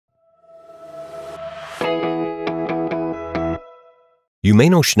You may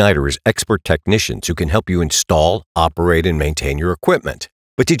know Schneider as expert technicians who can help you install, operate, and maintain your equipment.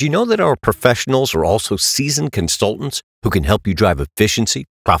 But did you know that our professionals are also seasoned consultants who can help you drive efficiency,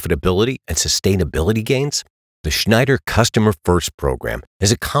 profitability, and sustainability gains? The Schneider Customer First program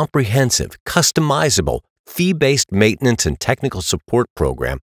is a comprehensive, customizable, fee-based maintenance and technical support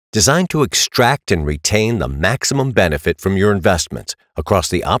program designed to extract and retain the maximum benefit from your investments across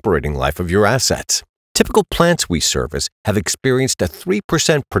the operating life of your assets. Typical plants we service have experienced a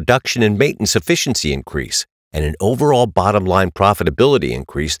 3% production and maintenance efficiency increase and an overall bottom-line profitability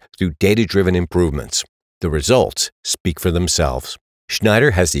increase through data-driven improvements. The results speak for themselves.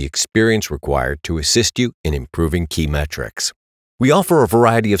 Schneider has the experience required to assist you in improving key metrics. We offer a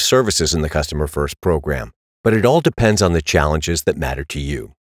variety of services in the Customer First program, but it all depends on the challenges that matter to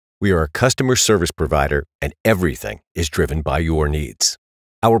you. We are a customer service provider, and everything is driven by your needs.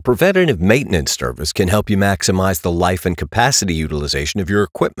 Our preventative maintenance service can help you maximize the life and capacity utilization of your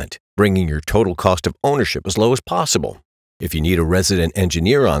equipment, bringing your total cost of ownership as low as possible. If you need a resident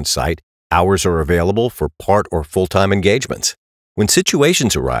engineer on site, hours are available for part or full-time engagements. When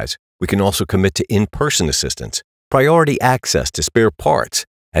situations arise, we can also commit to in-person assistance, priority access to spare parts,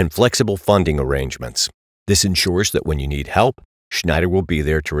 and flexible funding arrangements. This ensures that when you need help, Schneider will be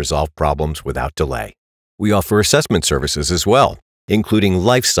there to resolve problems without delay. We offer assessment services as well, including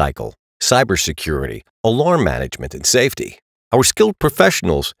life cycle, cybersecurity, alarm management, and safety. Our skilled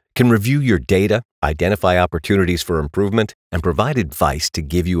professionals can review your data, identify opportunities for improvement, and provide advice to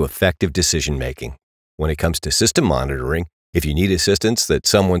give you effective decision-making. When it comes to system monitoring, if you need assistance that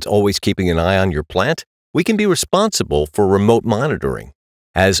someone's always keeping an eye on your plant, we can be responsible for remote monitoring.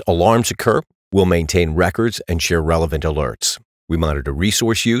 As alarms occur, we'll maintain records and share relevant alerts. We monitor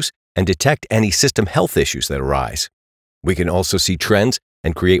resource use and detect any system health issues that arise. We can also see trends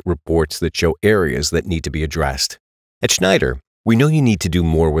and create reports that show areas that need to be addressed. At Schneider, we know you need to do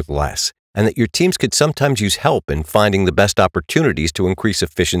more with less, and that your teams could sometimes use help in finding the best opportunities to increase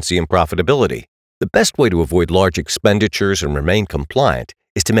efficiency and profitability. The best way to avoid large expenditures and remain compliant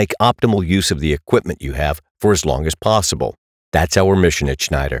is to make optimal use of the equipment you have for as long as possible. That's our mission at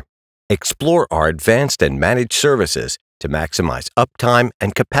Schneider. Explore our advanced and managed services to maximize uptime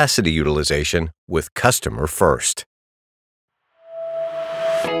and capacity utilization with Customer First.